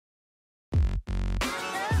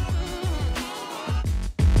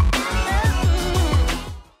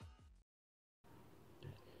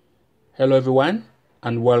Hello everyone,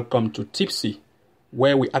 and welcome to Tipsy,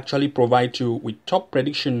 where we actually provide you with top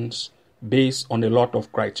predictions based on a lot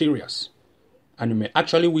of criteria. And you may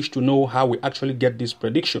actually wish to know how we actually get these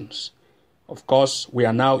predictions. Of course, we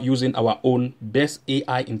are now using our own best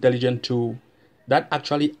AI intelligent tool that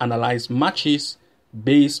actually analyzes matches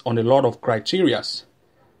based on a lot of criteria.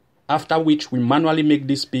 After which we manually make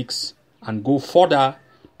these picks and go further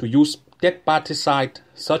to use third-party sites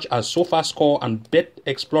such as SofaScore and Bet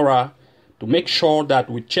Explorer to make sure that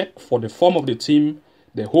we check for the form of the team,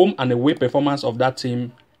 the home and away performance of that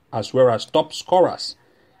team, as well as top scorers.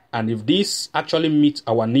 And if these actually meet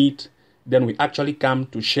our need, then we actually come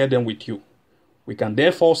to share them with you. We can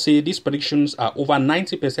therefore say these predictions are over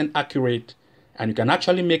 90% accurate, and you can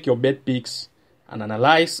actually make your bet picks and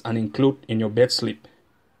analyze and include in your bet slip.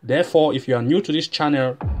 Therefore, if you are new to this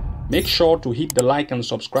channel, make sure to hit the like and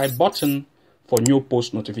subscribe button for new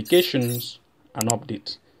post notifications and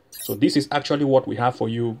updates. So this is actually what we have for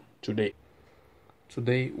you today.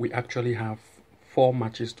 Today we actually have 4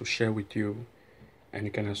 matches to share with you, and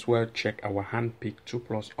you can as well check our hand-picked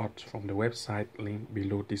 2+ odds from the website link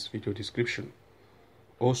below this video description.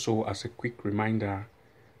 Also, as a quick reminder,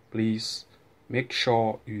 please make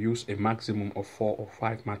sure you use a maximum of 4 or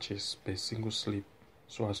 5 matches per single slip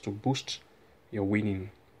so as to boost your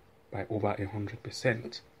winning by over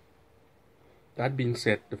 100%. That being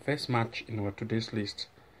said, the first match in our today's list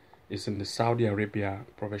is in the Saudi Arabia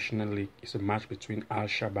Professional League. It's a match between Al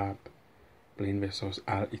Shabab playing versus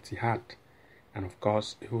Al Ittihad. And of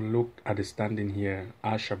course, if you look at the standing here,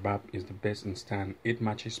 Al Shabab is the best in stand. 8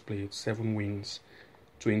 matches played, 7 wins,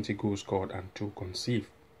 20 goals scored and 2 conceded.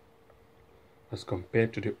 As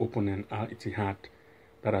compared to the opponent Al Ittihad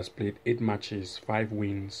that has played 8 matches, 5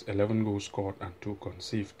 wins, 11 goals scored and 2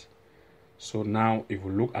 conceded. So now if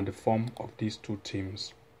we look at the form of these two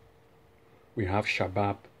teams, we have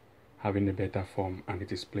Shabab having a better form, and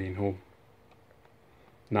it is playing home.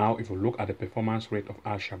 Now if we look at the performance rate of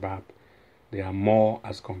Al Shabab, they are more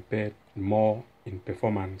in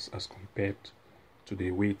performance as compared to the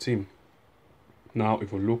away team. Now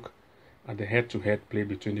if we look at the head-to-head play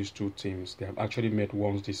between these two teams, they have actually met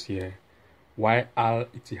once this year. While Al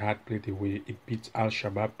Ittihad played away, it beat Al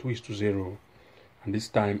Shabab 2-0, and this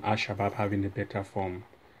time Al Shabab having a better form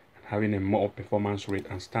and having a more performance rate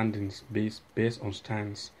and standings based on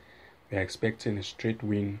stands. We are expecting a straight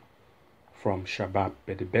win from Shabab,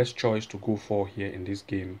 but the best choice to go for here in this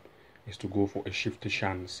game is to go for a shifty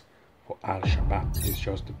chance for Al Shabab. It is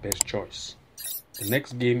just the best choice. The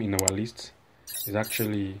next game in our list is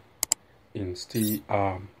actually in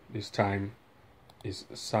this time is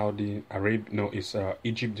Saudi Arabia. No, it's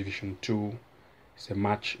Egypt Division 2. It's a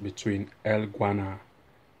match between El Guana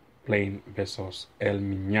playing versus El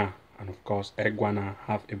Minya, and of course El Guana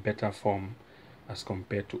have a better form as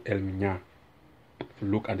compared to El Minya. If you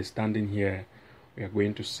look at the standing here, we are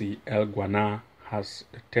going to see El Guana has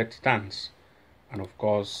the 3rd stance, and of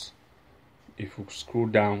course if you scroll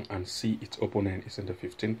down and see its opponent is in the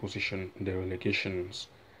 15th position in the relegations.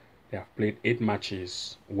 They have played 8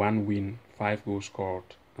 matches, 1 win, 5 goals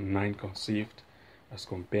scored and 9 conceded, as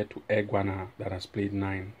compared to El Guana that has played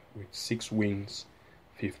 9 with 6 wins,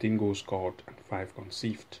 15 goals scored and 5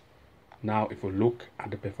 conceded. Now if we look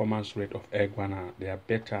at the performance rate of El Guana, they are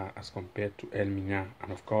better as compared to El Minya.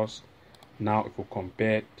 And of course, now if we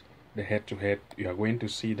compare the head-to-head, you are going to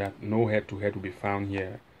see that no head-to-head will be found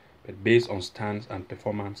here. But based on stance and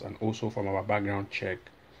performance, and also from our background check,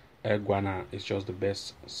 El Guana is just the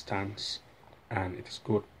best stance, and it is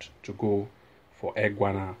good to go for El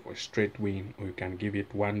Guana for a straight win, or you can give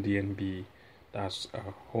it 1 DNB, that's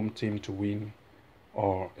a home team to win,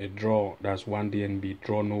 or a draw, that's 1 DNB,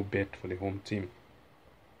 draw no bet for the home team.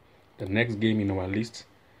 The next game in our list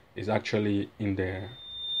is actually in the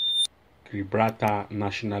Gibraltar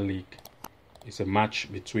National League. It's a match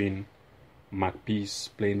between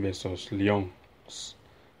Magpies playing versus Lions,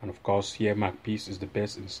 and of course here Magpies is the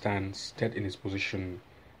best in stance, 3rd in his position,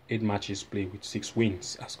 8 matches played with 6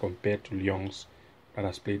 wins, as compared to Lions that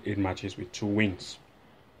has played 8 matches with 2 wins.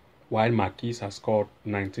 While Magpies has scored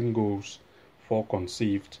 19 goals, 4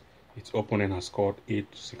 conceded, its opponent has scored 8,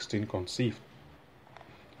 16 conceded.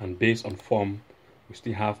 And based on form, we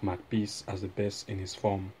still have Magpies as the best in his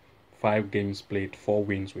form, 5 games played, 4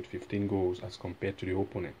 wins with 15 goals as compared to the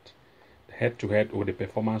opponent. The head-to-head or the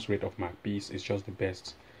performance rate of Magpies is just the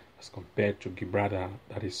best as compared to Gibraltar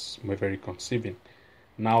that is very conceiving.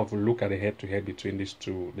 Now if we look at the head-to-head between these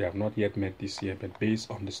two, they have not yet met this year, but based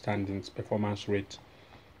on the standings, performance rate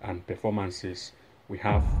and performances, we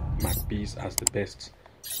have Magpies as the best.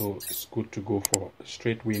 So it's good to go for a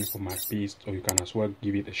straight win for Magpies, or you can as well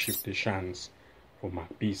give it a shifty chance for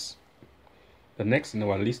Magpies. The next in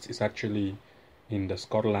our list is actually in the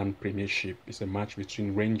Scotland Premiership. It's a match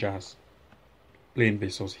between Rangers playing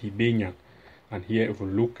versus Hibernian. And here if we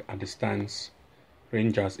look at the stands,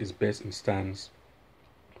 Rangers is best in stands.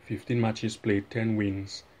 15 matches played, 10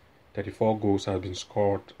 wins, 34 goals have been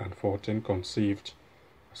scored and 14 conceived,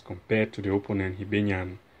 as compared to the opponent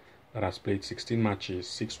Hibernian that has played 16 matches,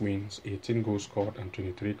 6 wins, 18 goals scored and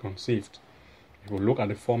 23 conceived. If we look at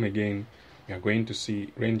the form again, we are going to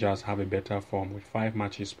see Rangers have a better form with 5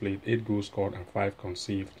 matches played, 8 goals scored and 5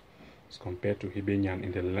 conceived, as compared to Hibernian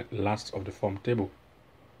in the last of the form table.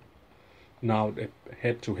 Now the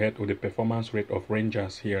head-to-head or the performance rate of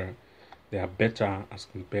Rangers here, they are better as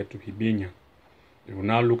compared to Hibernian. If we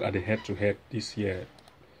now look at the head-to-head this year,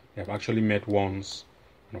 they have actually met once,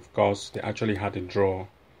 and of course they actually had a draw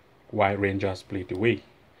while Rangers played away.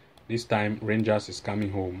 This time Rangers is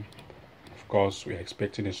coming home. Of course we are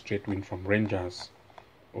expecting a straight win from Rangers,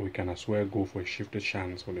 or we can as well go for a shifted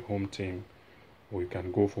chance for the home team, or we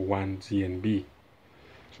can go for one DNB.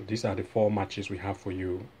 So these are the 4 matches we have for you.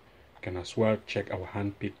 You can as well check our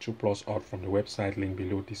handpicked 2+ odds from the website link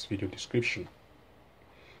below this video description.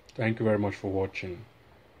 Thank you very much for watching.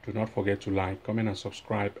 Do not forget to like, comment and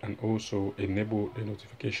subscribe, and also enable the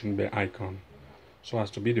notification bell icon so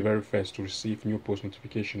as to be the very first to receive new post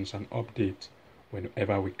notifications and updates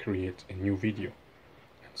whenever we create a new video.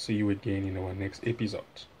 And see you again in our next episode.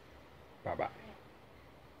 Bye bye.